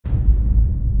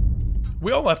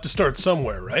We all have to start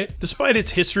somewhere, right? Despite its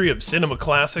history of cinema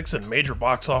classics and major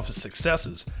box office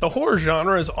successes, the horror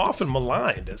genre is often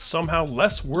maligned as somehow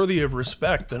less worthy of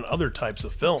respect than other types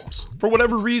of films. For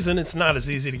whatever reason, it's not as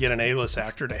easy to get an A-list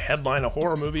actor to headline a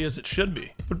horror movie as it should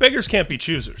be. But beggars can't be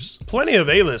choosers. Plenty of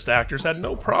A-list actors had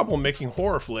no problem making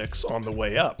horror flicks on the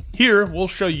way up. Here, we'll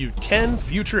show you 10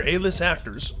 future A-list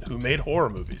actors who made horror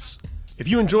movies. If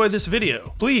you enjoyed this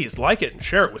video, please like it and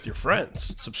share it with your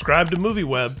friends. Subscribe to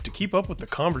MovieWeb to keep up with the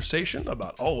conversation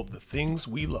about all of the things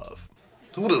we love.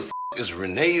 Who the f is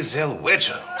Renee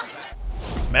Zellweger?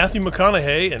 Matthew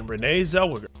McConaughey and Renee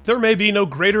Zellweger. There may be no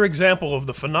greater example of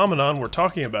the phenomenon we're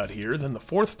talking about here than the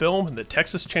fourth film in the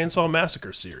Texas Chainsaw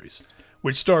Massacre series,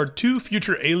 which starred two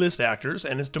future A-list actors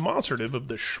and is demonstrative of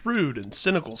the shrewd and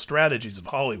cynical strategies of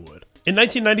Hollywood. In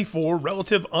 1994,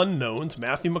 relative unknowns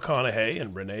Matthew McConaughey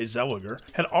and Renee Zellweger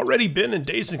had already been in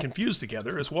Dazed and Confused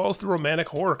together, as well as the romantic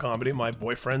horror comedy My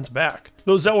Boyfriend's Back,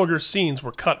 though Zellweger's scenes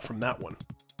were cut from that one.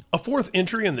 A fourth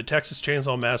entry in the Texas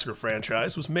Chainsaw Massacre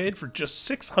franchise was made for just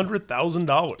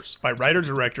 $600,000 by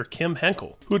writer-director Kim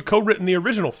Henkel, who had co-written the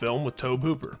original film with Tobe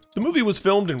Hooper. The movie was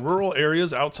filmed in rural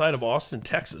areas outside of Austin,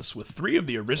 Texas, with 3 of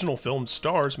the original film's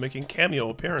stars making cameo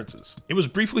appearances. It was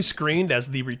briefly screened as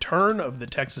The Return of the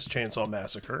Texas Chainsaw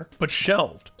Massacre, but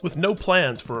shelved, with no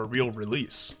plans for a real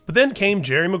release. But then came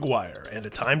Jerry Maguire and A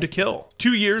Time to Kill.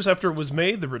 2 years after it was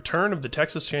made, The Return of the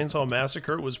Texas Chainsaw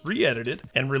Massacre was re-edited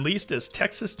and released as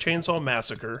Texas Chainsaw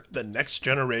Massacre: The Next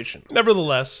Generation.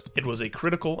 Nevertheless, it was a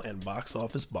critical and box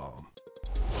office bomb.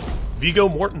 Viggo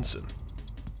Mortensen.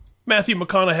 Matthew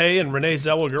McConaughey and Renee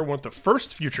Zellweger weren't the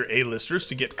first future A-listers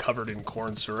to get covered in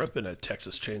corn syrup in a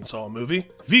Texas Chainsaw movie.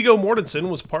 Viggo Mortensen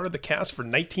was part of the cast for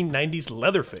 1990's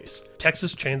Leatherface,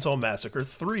 Texas Chainsaw Massacre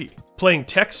 3, playing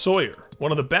Tex Sawyer,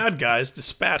 one of the bad guys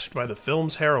dispatched by the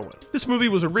film's heroine. This movie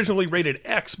was originally rated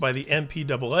X by the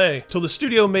MPAA, till the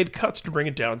studio made cuts to bring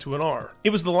it down to an R.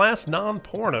 It was the last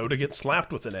non-porno to get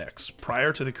slapped with an X,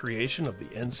 prior to the creation of the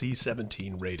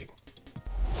NC-17 rating.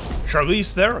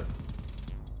 Charlize Theron.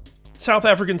 South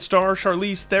African star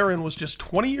Charlize Theron was just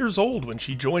 20 years old when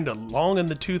she joined a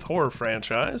long-in-the-tooth horror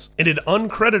franchise and an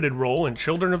uncredited role in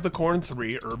Children of the Corn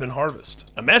 3 Urban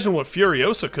Harvest. Imagine what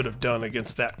Furiosa could have done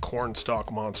against that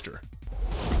cornstalk monster.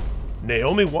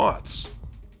 Naomi Watts.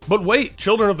 But wait,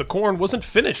 Children of the Corn wasn't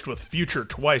finished with future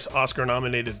twice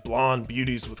Oscar-nominated blonde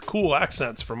beauties with cool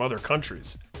accents from other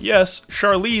countries. Yes,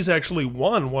 Charlize actually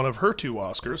won one of her 2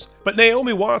 Oscars, but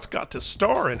Naomi Watts got to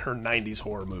star in her 90s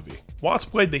horror movie. Watts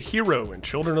played the hero in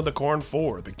Children of the Corn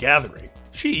 4, The Gathering.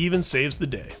 She even saves the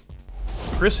day.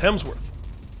 Chris Hemsworth.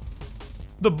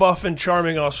 The buff and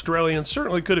charming Australian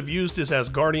certainly could have used his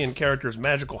Asgardian character's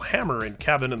magical hammer in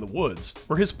Cabin in the Woods,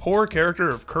 where his poor character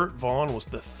of Kurt Vaughn was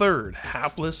the 3rd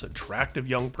hapless, attractive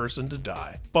young person to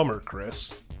die. Bummer,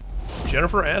 Chris.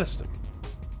 Jennifer Aniston.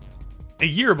 A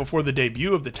year before the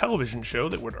debut of the television show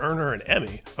that would earn her an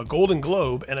Emmy, a Golden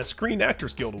Globe, and a Screen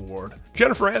Actors Guild Award,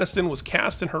 Jennifer Aniston was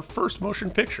cast in her first motion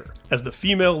picture as the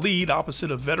female lead opposite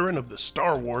a veteran of the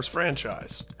Star Wars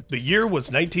franchise. The year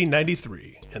was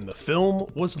 1993, and the film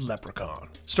was Leprechaun,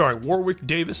 starring Warwick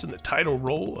Davis in the title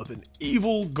role of an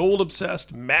evil,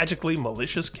 gold-obsessed, magically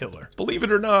malicious killer. Believe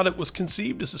it or not, it was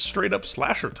conceived as a straight-up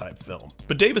slasher-type film,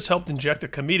 but Davis helped inject a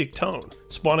comedic tone,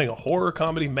 spawning a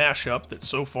horror-comedy mashup that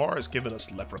so far has given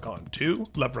us Leprechaun 2,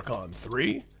 Leprechaun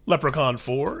 3, Leprechaun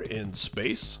 4 in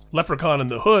Space, Leprechaun in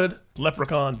the Hood,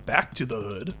 Leprechaun Back to the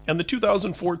Hood, and the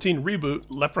 2014 reboot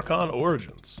Leprechaun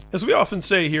Origins. As we often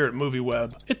say here at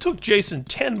MovieWeb, it took Jason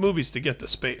 10 movies to get to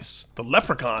space. The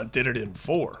Leprechaun did it in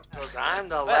 4. I'm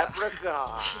the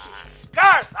Leprechaun.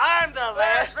 Garth, I'm the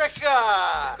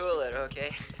Leprechaun. Cool it,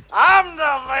 okay? I'm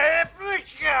the Leprechaun.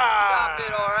 Stop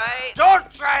it, alright?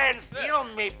 Don't try and steal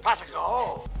me, pot of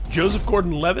gold. Joseph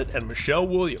Gordon-Levitt and Michelle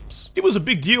Williams. It was a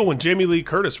big deal when Jamie Lee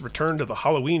Curtis returned to the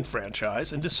Halloween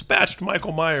franchise and dispatched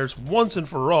Michael Myers once and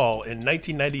for all in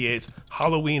 1998's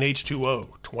Halloween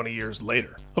H2O, 20 years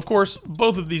later. Of course,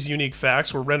 both of these unique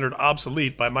facts were rendered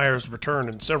obsolete by Myers' return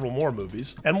in several more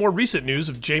movies, and more recent news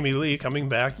of Jamie Lee coming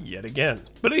back yet again.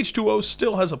 But H2O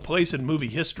still has a place in movie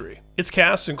history. Its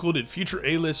cast included future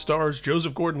A-list stars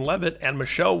Joseph Gordon-Levitt and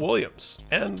Michelle Williams,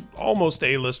 and almost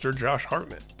A-lister Josh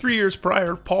Hartnett. 3 years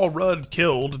prior, Paul Rudd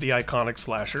killed the iconic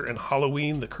slasher in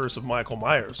Halloween: The Curse of Michael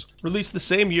Myers, released the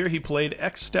same year he played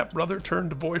ex-stepbrother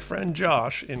turned boyfriend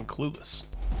Josh in Clueless.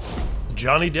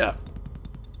 Johnny Depp.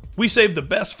 We saved the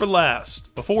best for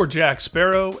last. Before Jack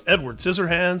Sparrow, Edward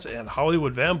Scissorhands, and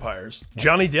Hollywood Vampires,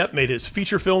 Johnny Depp made his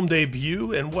feature film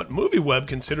debut in what MovieWeb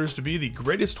considers to be the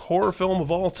greatest horror film of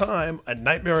all time, A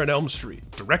Nightmare on Elm Street,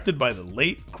 directed by the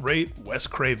late, great Wes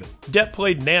Craven. Depp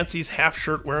played Nancy's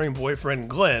half-shirt-wearing boyfriend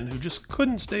Glenn, who just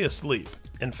couldn't stay asleep.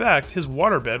 In fact, his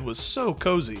waterbed was so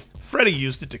cozy, Freddy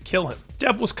used it to kill him.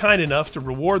 Depp was kind enough to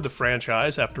reward the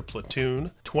franchise after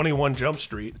Platoon, 21 Jump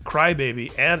Street,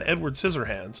 Crybaby, and Edward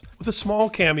Scissorhands with a small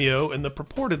cameo in the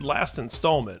purported last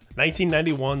installment,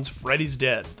 1991's Freddy's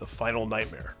Dead, The Final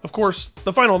Nightmare. Of course,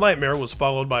 The Final Nightmare was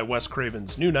followed by Wes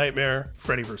Craven's New Nightmare,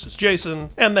 Freddy vs. Jason,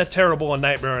 and that terrible A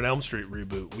Nightmare on Elm Street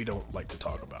reboot we don't like to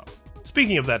talk about.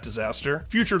 Speaking of that disaster,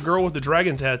 future girl with the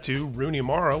dragon tattoo, Rooney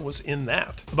Mara, was in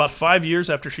that, about 5 years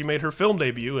after she made her film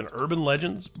debut in Urban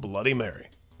Legends' Bloody Mary.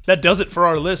 That does it for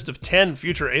our list of 10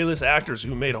 future A-list actors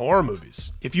who made horror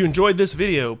movies. If you enjoyed this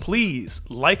video, please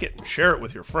like it and share it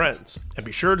with your friends. And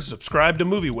be sure to subscribe to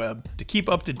MovieWeb to keep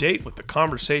up to date with the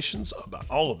conversations about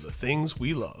all of the things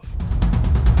we love.